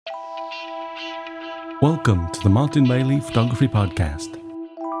Welcome to the Martin Bailey Photography Podcast.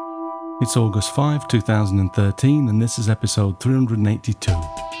 It's August 5, 2013, and this is episode 382.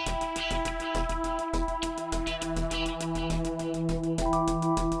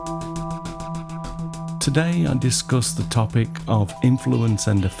 Today I discuss the topic of influence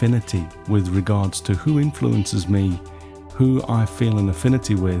and affinity with regards to who influences me, who I feel an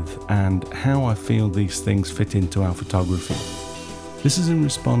affinity with, and how I feel these things fit into our photography. This is in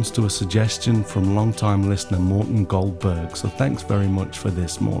response to a suggestion from long-time listener Morton Goldberg, so thanks very much for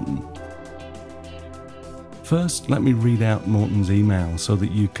this, Morton. First, let me read out Morton's email so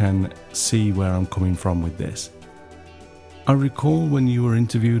that you can see where I'm coming from with this. I recall when you were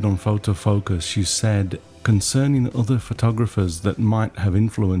interviewed on Photo Focus, you said, concerning other photographers that might have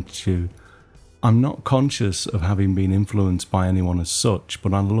influenced you, I'm not conscious of having been influenced by anyone as such,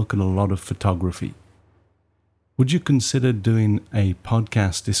 but I look at a lot of photography. Would you consider doing a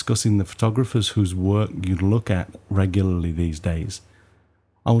podcast discussing the photographers whose work you look at regularly these days?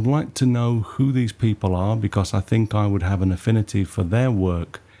 I would like to know who these people are because I think I would have an affinity for their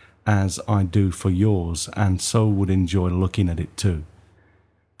work as I do for yours, and so would enjoy looking at it too.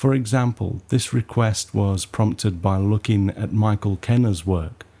 For example, this request was prompted by looking at Michael Kenner's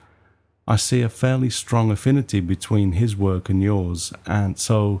work. I see a fairly strong affinity between his work and yours, and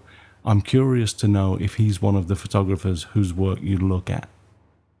so I'm curious to know if he's one of the photographers whose work you look at.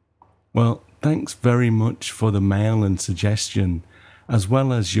 Well, thanks very much for the mail and suggestion, as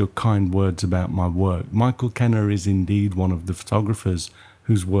well as your kind words about my work. Michael Kenner is indeed one of the photographers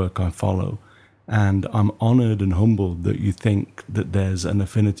whose work I follow, and I'm honoured and humbled that you think that there's an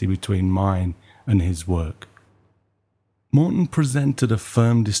affinity between mine and his work. Morton presented a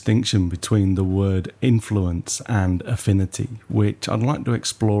firm distinction between the word influence and affinity, which I'd like to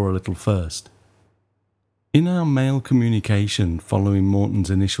explore a little first. In our mail communication following Morton's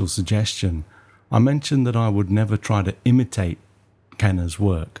initial suggestion, I mentioned that I would never try to imitate Kenner's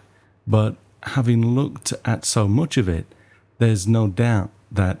work, but having looked at so much of it, there's no doubt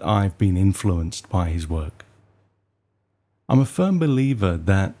that I've been influenced by his work. I'm a firm believer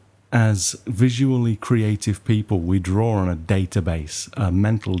that as visually creative people, we draw on a database, a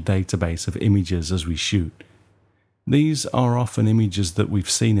mental database of images as we shoot. These are often images that we've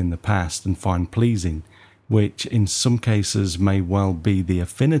seen in the past and find pleasing, which in some cases may well be the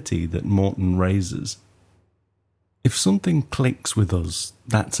affinity that Morton raises. If something clicks with us,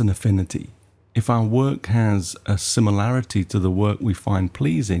 that's an affinity. If our work has a similarity to the work we find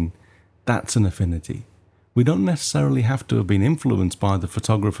pleasing, that's an affinity. We don't necessarily have to have been influenced by the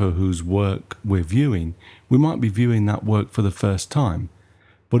photographer whose work we're viewing. We might be viewing that work for the first time.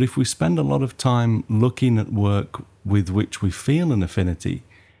 But if we spend a lot of time looking at work with which we feel an affinity,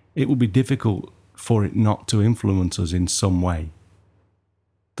 it will be difficult for it not to influence us in some way.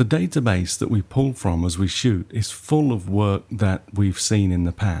 The database that we pull from as we shoot is full of work that we've seen in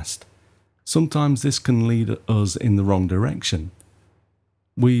the past. Sometimes this can lead us in the wrong direction.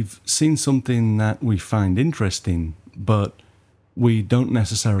 We've seen something that we find interesting, but we don't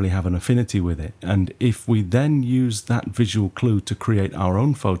necessarily have an affinity with it. And if we then use that visual clue to create our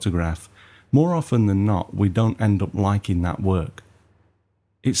own photograph, more often than not, we don't end up liking that work.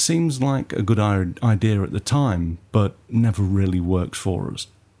 It seems like a good idea at the time, but never really works for us.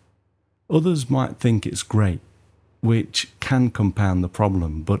 Others might think it's great, which can compound the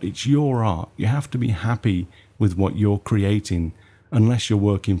problem, but it's your art. You have to be happy with what you're creating, unless you're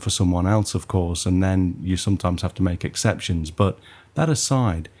working for someone else, of course, and then you sometimes have to make exceptions. But that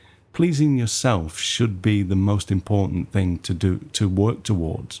aside, pleasing yourself should be the most important thing to work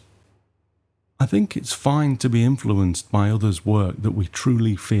towards. I think it's fine to be influenced by others' work that we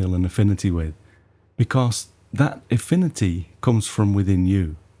truly feel an affinity with, because that affinity comes from within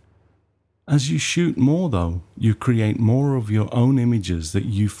you. As you shoot more, though, you create more of your own images that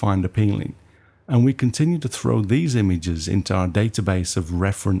you find appealing. And we continue to throw these images into our database of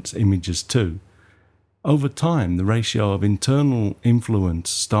reference images too. Over time, the ratio of internal influence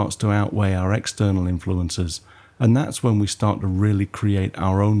starts to outweigh our external influences, and that's when we start to really create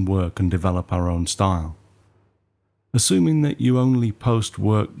our own work and develop our own style. Assuming that you only post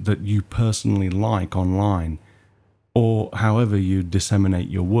work that you personally like online, or however you disseminate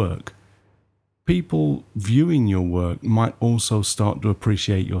your work, people viewing your work might also start to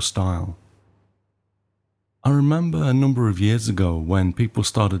appreciate your style. I remember a number of years ago when people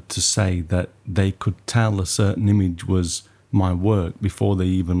started to say that they could tell a certain image was my work before they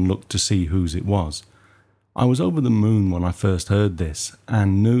even looked to see whose it was. I was over the moon when I first heard this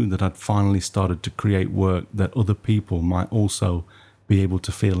and knew that I'd finally started to create work that other people might also be able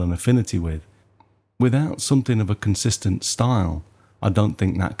to feel an affinity with. Without something of a consistent style, I don't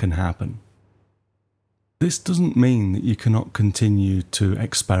think that can happen. This doesn't mean that you cannot continue to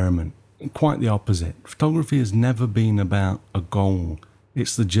experiment. Quite the opposite. Photography has never been about a goal.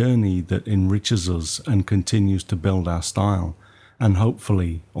 It's the journey that enriches us and continues to build our style, and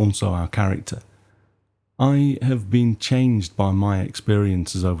hopefully also our character. I have been changed by my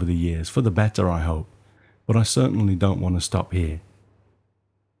experiences over the years, for the better I hope, but I certainly don't want to stop here.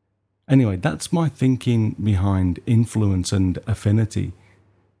 Anyway, that's my thinking behind influence and affinity.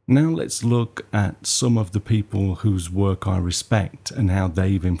 Now let's look at some of the people whose work I respect and how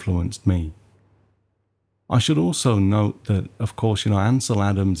they've influenced me. I should also note that, of course, Ansel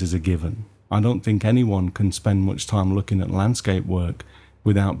Adams is a given. I don't think anyone can spend much time looking at landscape work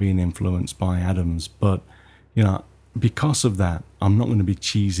without being influenced by Adams, but, because of that, I'm not going to be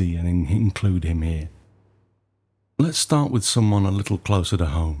cheesy and include him here. Let's start with someone a little closer to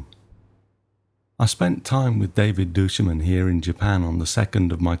home. I spent time with David Duchemin here in Japan on the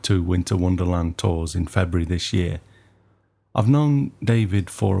second of my 2 Winter Wonderland tours in February this year. I've known David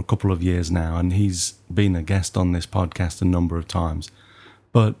for a couple of years now, and he's been a guest on this podcast a number of times,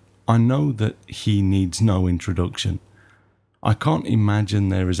 but I know that he needs no introduction. I can't imagine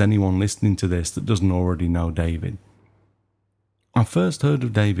there is anyone listening to this that doesn't already know David. I first heard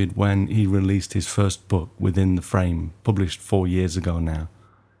of David when he released his first book, Within the Frame, published 4 years ago now,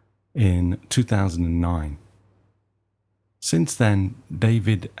 in 2009. Since then,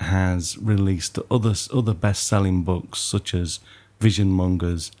 David has released other best-selling books such as Vision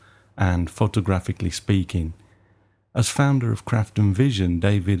Mongers and Photographically Speaking. As founder of Craft and Vision,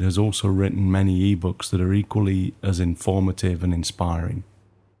 David has also written many ebooks that are equally as informative and inspiring.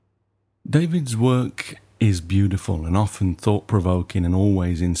 David's work is beautiful and often thought-provoking and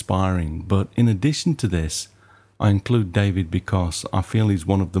always inspiring, but in addition to this, I include David because I feel he's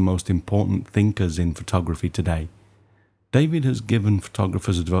one of the most important thinkers in photography today. David has given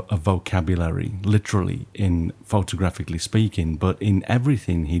photographers a vocabulary, literally in Photographically Speaking, but in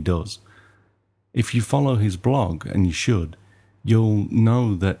everything he does. If you follow his blog, and you should, you'll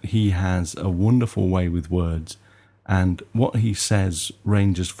know that he has a wonderful way with words, and what he says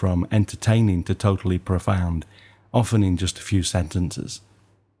ranges from entertaining to totally profound, often in just a few sentences.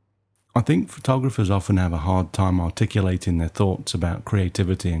 I think photographers often have a hard time articulating their thoughts about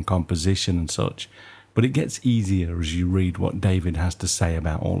creativity and composition and such, but it gets easier as you read what David has to say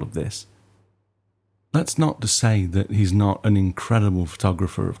about all of this. That's not to say that he's not an incredible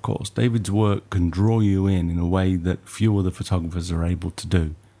photographer, of course. David's work can draw you in a way that few other photographers are able to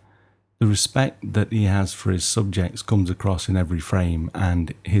do. The respect that he has for his subjects comes across in every frame,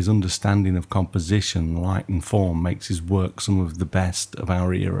 and his understanding of composition, light and form makes his work some of the best of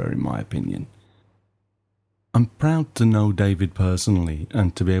our era, in my opinion. I'm proud to know David personally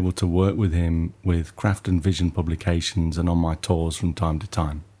and to be able to work with him with Craft and Vision publications and on my tours from time to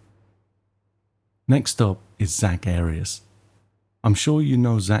time. Next up is Zach Arias. I'm sure you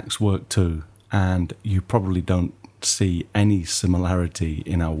know Zach's work too, and you probably don't see any similarity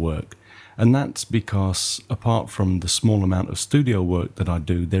in our work. And that's because, apart from the small amount of studio work that I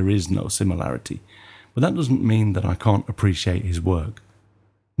do, there is no similarity. But that doesn't mean that I can't appreciate his work.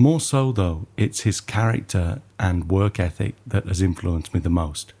 More so, though, it's his character and work ethic that has influenced me the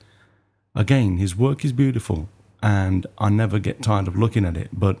most. Again, his work is beautiful, and I never get tired of looking at it,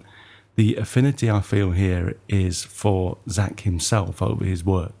 but the affinity I feel here is for Zach himself over his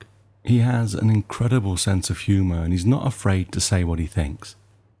work. He has an incredible sense of humour, and he's not afraid to say what he thinks.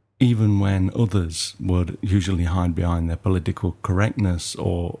 Even when others would usually hide behind their political correctness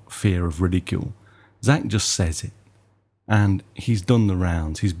or fear of ridicule, Zach just says it. And he's done the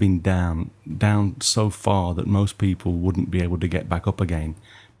rounds. He's been down so far that most people wouldn't be able to get back up again.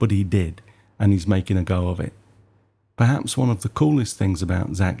 But he did, and he's making a go of it. Perhaps one of the coolest things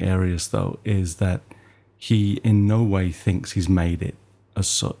about Zach Arias, though, is that he in no way thinks he's made it as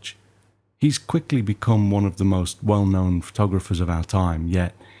such. He's quickly become one of the most well-known photographers of our time,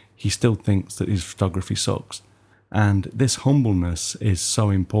 yet he still thinks that his photography sucks. And this humbleness is so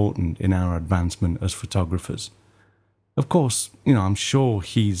important in our advancement as photographers. Of course, I'm sure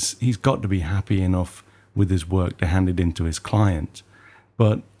he's got to be happy enough with his work to hand it in to his client,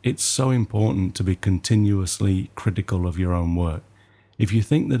 but it's so important to be continuously critical of your own work. If you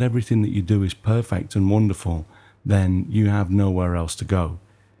think that everything that you do is perfect and wonderful, then you have nowhere else to go.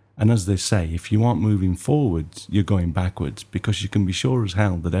 And as they say, if you aren't moving forwards, you're going backwards, because you can be sure as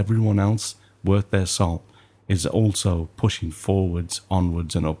hell that everyone else worth their salt is also pushing forwards,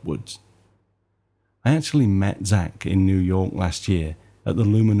 onwards and upwards. I actually met Zach in New York last year at the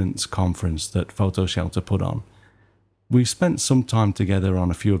Luminance conference that Photo Shelter put on. We spent some time together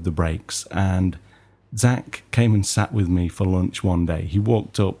on a few of the breaks, and Zach came and sat with me for lunch one day. He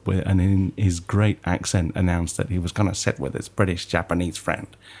walked up and in his great accent announced that he was going to sit with his British-Japanese friend.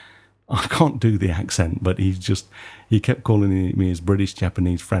 I can't do the accent, but he kept calling me his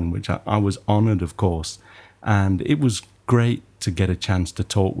British-Japanese friend, which I was honoured, of course. And it was great to get a chance to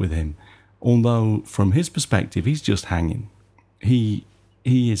talk with him. Although, from his perspective, he's just hanging. He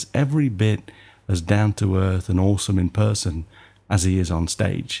is every bit as down-to-earth and awesome in person as he is on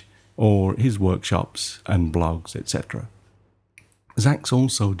stage, or his workshops and blogs, etc. Zach's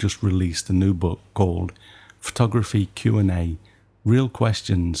also just released a new book called Photography Q&A, Real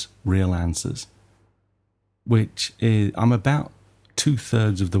Questions, Real Answers, which is, I'm about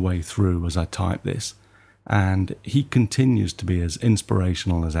 2/3 of the way through as I type this, and he continues to be as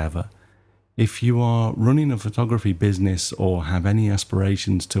inspirational as ever. If you are running a photography business or have any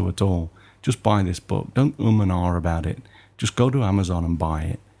aspirations to at all, just buy this book. Don't and ah about it. Just go to Amazon and buy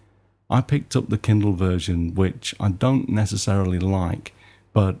it. I picked up the Kindle version, which I don't necessarily like,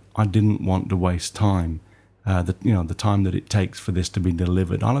 but I didn't want to waste time. The time that it takes for this to be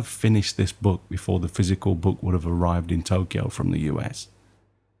delivered. I'll have finished this book before the physical book would have arrived in Tokyo from the US.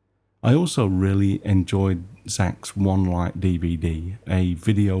 I also really enjoyed Zach's One Light DVD, a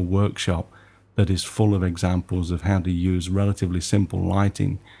video workshop that is full of examples of how to use relatively simple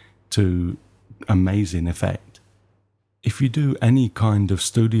lighting to amazing effect. If you do any kind of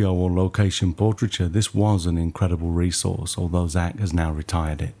studio or location portraiture, this was an incredible resource, although Zach has now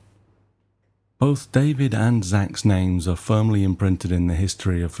retired it. Both David and Zach's names are firmly imprinted in the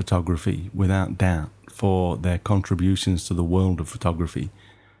history of photography, without doubt, for their contributions to the world of photography.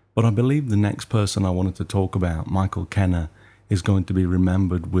 But I believe the next person I wanted to talk about, Michael Kenner, is going to be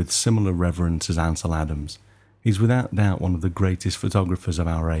remembered with similar reverence as Ansel Adams. He's without doubt one of the greatest photographers of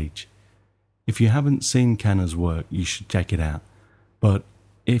our age. If you haven't seen Kenner's work, you should check it out. But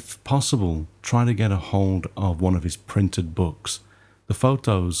if possible, try to get a hold of one of his printed books. The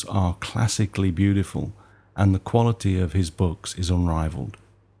photos are classically beautiful, and the quality of his books is unrivaled.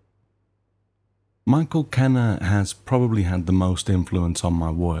 Michael Kenner has probably had the most influence on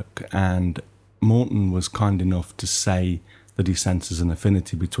my work, and Morton was kind enough to say that he senses an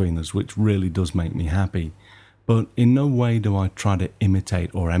affinity between us, which really does make me happy. But in no way do I try to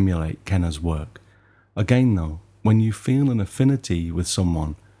imitate or emulate Kenner's work. Again though, when you feel an affinity with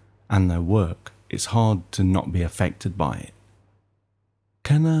someone and their work, it's hard to not be affected by it.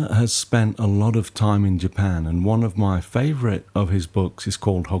 Kenner has spent a lot of time in Japan, and one of my favourite of his books is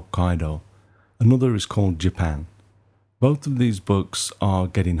called Hokkaido. Another is called Japan. Both of these books are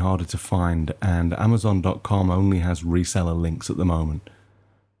getting harder to find, and Amazon.com only has reseller links at the moment.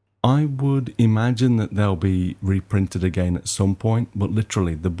 I would imagine that they'll be reprinted again at some point, but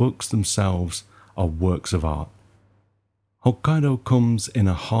literally the books themselves are works of art. Hokkaido comes in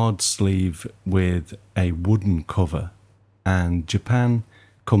a hard sleeve with a wooden cover, and Japan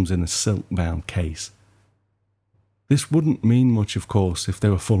comes in a silk-bound case. This wouldn't mean much, of course, if they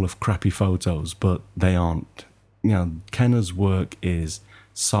were full of crappy photos, but they aren't. Kenner's work is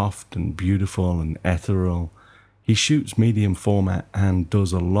soft and beautiful and ethereal. He shoots medium format and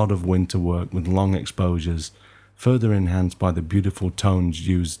does a lot of winter work with long exposures, further enhanced by the beautiful tones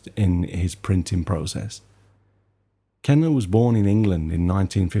used in his printing process. Kenner was born in England in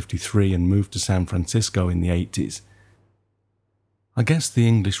 1953 and moved to San Francisco in the 80s. I guess the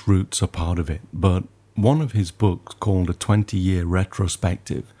English roots are part of it, but one of his books, called A 20-Year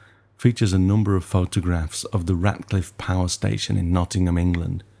Retrospective, features a number of photographs of the Ratcliffe Power Station in Nottingham,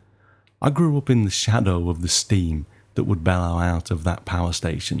 England. I grew up in the shadow of the steam that would bellow out of that power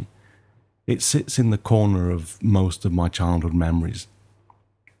station. It sits in the corner of most of my childhood memories.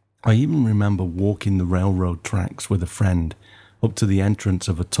 I even remember walking the railroad tracks with a friend up to the entrance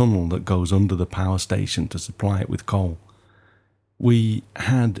of a tunnel that goes under the power station to supply it with coal. We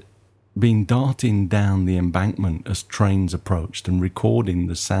had been darting down the embankment as trains approached and recording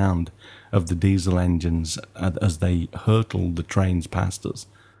the sound of the diesel engines as they hurtled the trains past us.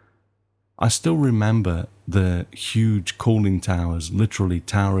 I still remember the huge cooling towers literally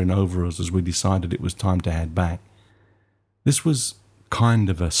towering over us as we decided it was time to head back. This was kind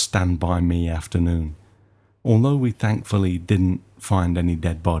of a Stand By Me afternoon, although we thankfully didn't find any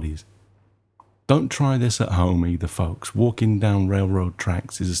dead bodies. Don't try this at home either, folks. Walking down railroad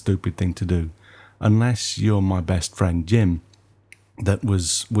tracks is a stupid thing to do, unless you're my best friend Jim that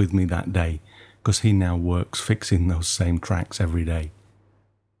was with me that day, because he now works fixing those same tracks every day.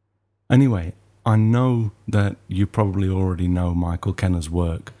 Anyway, I know that you probably already know Michael Kenner's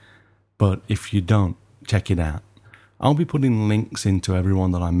work, but if you don't, check it out. I'll be putting links into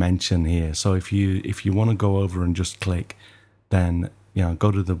everyone that I mention here, so if you want to go over and just click, then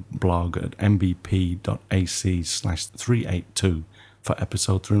go to the blog at mbp.ac/382 for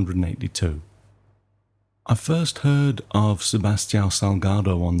episode 382. I first heard of Sebastião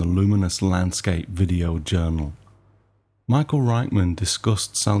Salgado on the Luminous Landscape video journal. Michael Reitman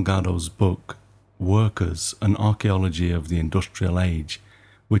discussed Salgado's book, Workers, an Archaeology of the Industrial Age,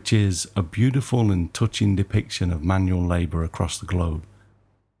 which is a beautiful and touching depiction of manual labour across the globe.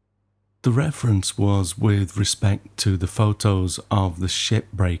 The reference was with respect to the photos of the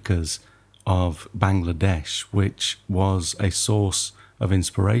shipbreakers of Bangladesh, which was a source of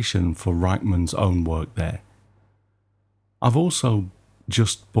inspiration for Reitman's own work there. I've also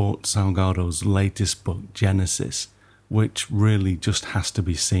just bought Salgado's latest book, Genesis, which really just has to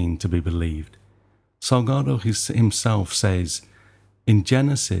be seen to be believed. Salgado himself says, "In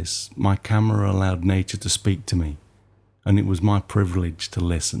Genesis, my camera allowed nature to speak to me, and it was my privilege to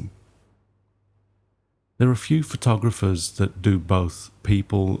listen." There are few photographers that do both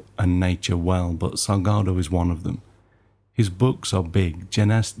people and nature well, but Salgado is one of them. His books are big.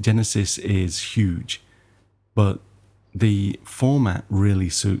 Genesis is huge, but the format really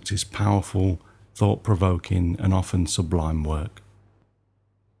suits his powerful, thought-provoking, and often sublime work.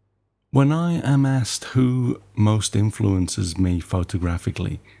 When I am asked who most influences me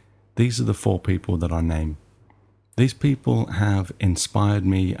photographically, these are the 4 people that I name. These people have inspired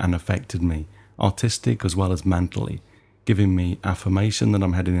me and affected me, artistic as well as mentally, giving me affirmation that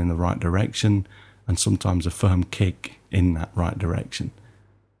I'm heading in the right direction and sometimes a firm kick in that right direction.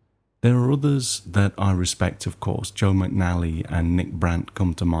 There are others that I respect, of course. Joe McNally and Nick Brandt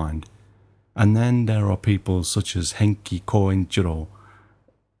come to mind. And then there are people such as Henki Koichiro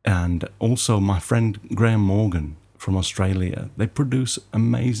and also my friend Graham Morgan from Australia. They produce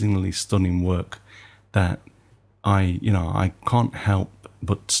amazingly stunning work that I can't help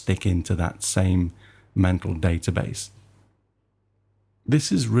but stick into that same mental database.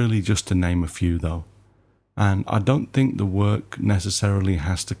 This is really just to name a few though, and I don't think the work necessarily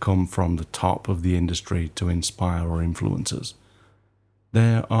has to come from the top of the industry to inspire or influence us.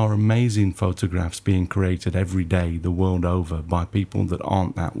 There are amazing photographs being created every day the world over by people that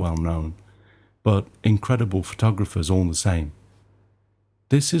aren't that well known, but incredible photographers all the same.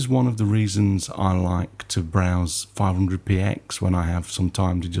 This is one of the reasons I like to browse 500px when I have some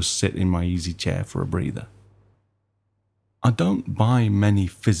time to just sit in my easy chair for a breather. I don't buy many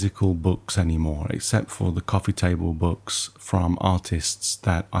physical books anymore, except for the coffee table books from artists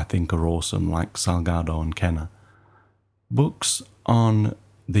that I think are awesome, like Salgado and Kenner. Books on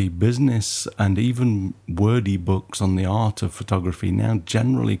the business and even wordy books on the art of photography now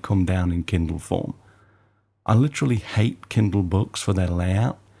generally come down in Kindle form. I literally hate Kindle books for their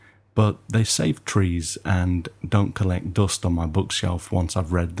layout, but they save trees and don't collect dust on my bookshelf once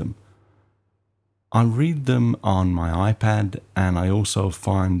I've read them. I read them on my iPad, and I also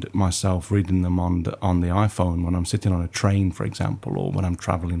find myself reading them on the iPhone when I'm sitting on a train, for example, or when I'm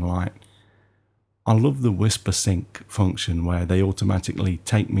traveling light. I love the whisper sync function where they automatically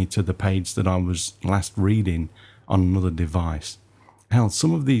take me to the page that I was last reading on another device. Hell,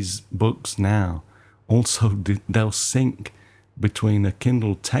 some of these books now also they'll sync between a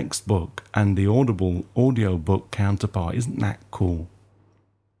Kindle textbook and the Audible audiobook counterpart. Isn't that cool?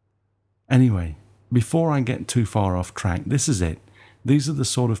 Anyway, before I get too far off track, this is it. These are the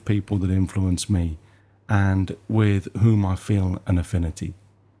sort of people that influence me and with whom I feel an affinity.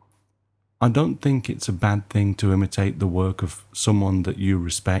 I don't think it's a bad thing to imitate the work of someone that you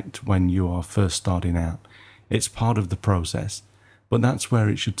respect when you are first starting out. It's part of the process, but that's where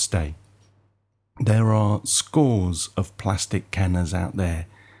it should stay. There are scores of plastic Kenners out there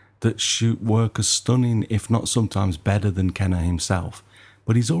that shoot work as stunning, if not sometimes better than Kenner himself,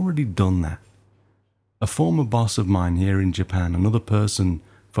 but he's already done that. A former boss of mine here in Japan, another person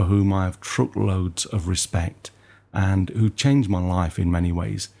for whom I have truckloads of respect and who changed my life in many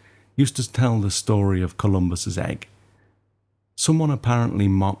ways, used to tell the story of Columbus's egg. Someone apparently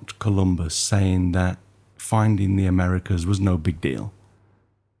mocked Columbus, saying that finding the Americas was no big deal.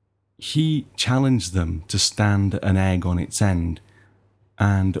 He challenged them to stand an egg on its end,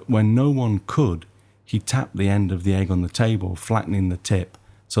 and when no one could, he tapped the end of the egg on the table, flattening the tip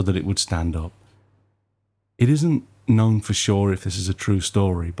so that it would stand up. It isn't known for sure if this is a true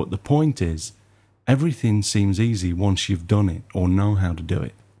story, but the point is, everything seems easy once you've done it or know how to do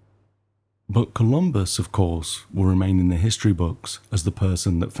it. But Columbus, of course, will remain in the history books as the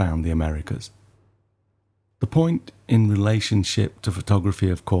person that found the Americas. The point in relationship to photography,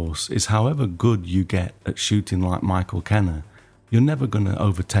 of course, is however good you get at shooting like Michael Kenner, you're never going to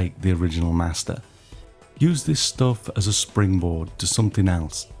overtake the original master. Use this stuff as a springboard to something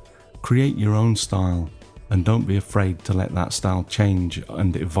else. Create your own style, And don't be afraid to let that style change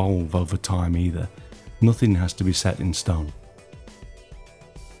and evolve over time either. Nothing has to be set in stone.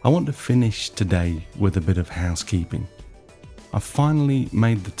 I want to finish today with a bit of housekeeping. I've finally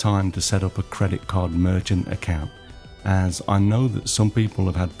made the time to set up a credit card merchant account, as I know that some people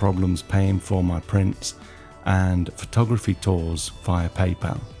have had problems paying for my prints and photography tours via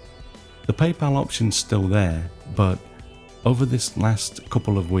PayPal. The PayPal option's still there, but over this last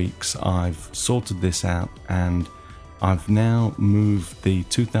couple of weeks I've sorted this out and I've now moved the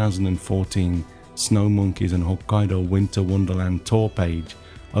 2014 Snow Monkeys and Hokkaido Winter Wonderland tour page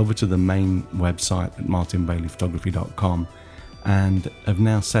over to the main website at martinbaileyphotography.com and have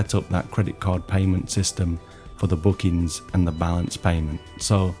now set up that credit card payment system for the bookings and the balance payment.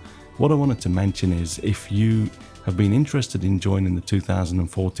 So what I wanted to mention is, if you have been interested in joining the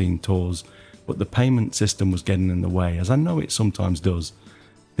 2014 tours but the payment system was getting in the way, as I know it sometimes does,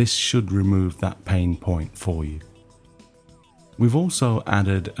 this should remove that pain point for you. We've also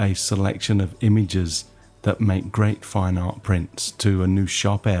added a selection of images that make great fine art prints to a new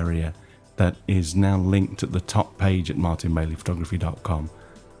shop area that is now linked at the top page at martinbaileyphotography.com.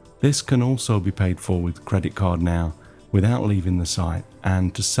 This can also be paid for with credit card now without leaving the site,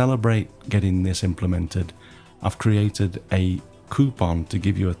 and to celebrate getting this implemented, I've created a coupon to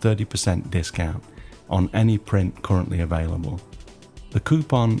give you a 30% discount on any print currently available. The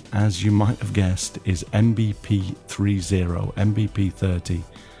coupon, as you might have guessed, is MBP30, MBP30,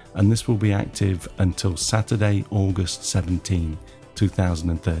 and this will be active until Saturday, August 17,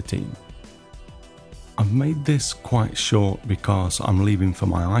 2013. I've made this quite short because I'm leaving for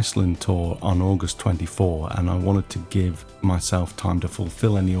my Iceland tour on August 24, and I wanted to give myself time to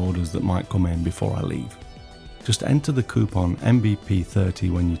fulfill any orders that might come in before I leave. Just enter the coupon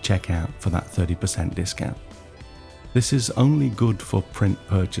MBP30 when you check out for that 30% discount. This is only good for print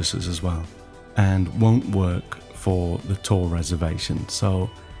purchases as well, and won't work for the tour reservation. So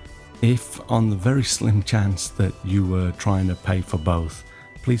if on the very slim chance that you were trying to pay for both,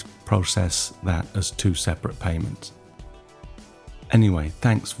 please process that as two separate payments. Anyway,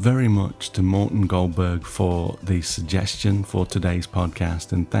 thanks very much to Morten Goldberg for the suggestion for today's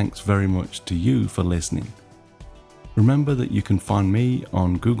podcast, and thanks very much to you for listening. Remember that you can find me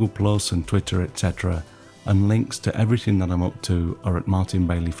on Google Plus and Twitter, etc., and links to everything that I'm up to are at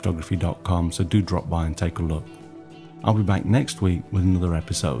martinbaileyphotography.com, so do drop by and take a look. I'll be back next week with another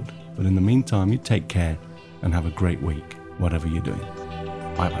episode, but in the meantime, you take care and have a great week, whatever you're doing.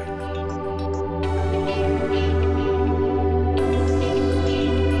 Bye bye.